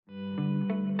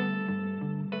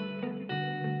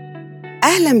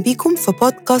أهلاً بيكم في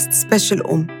بودكاست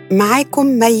سبيشال معاكم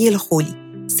مي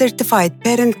الخولي Certified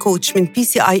Parent Coach من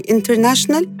PCI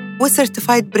International و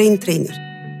Certified Brain Trainer.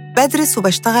 بدرس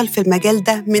وبشتغل في المجال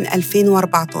ده من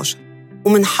 2014،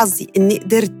 ومن حظي إني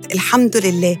قدرت الحمد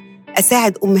لله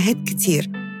أساعد أمهات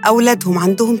كتير أولادهم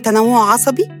عندهم تنوع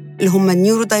عصبي اللي هم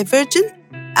Neurodivergent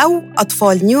أو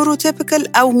أطفال Neurotypical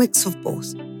أو Mix of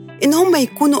Both، إن هم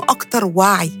يكونوا أكتر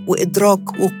وعي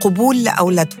وإدراك وقبول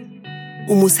لأولادهم،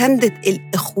 ومساندة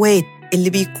الإخوات اللي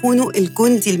بيكونوا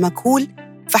الجندي المجهول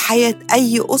في حياة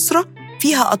أي أسرة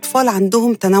فيها أطفال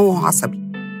عندهم تنوع عصبي.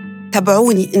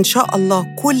 تابعوني إن شاء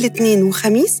الله كل اثنين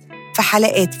وخميس في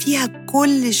حلقات فيها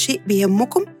كل شيء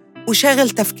بيهمكم وشاغل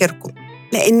تفكيركم،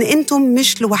 لأن أنتم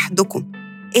مش لوحدكم.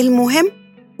 المهم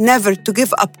never to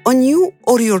give up on you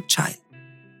or your child.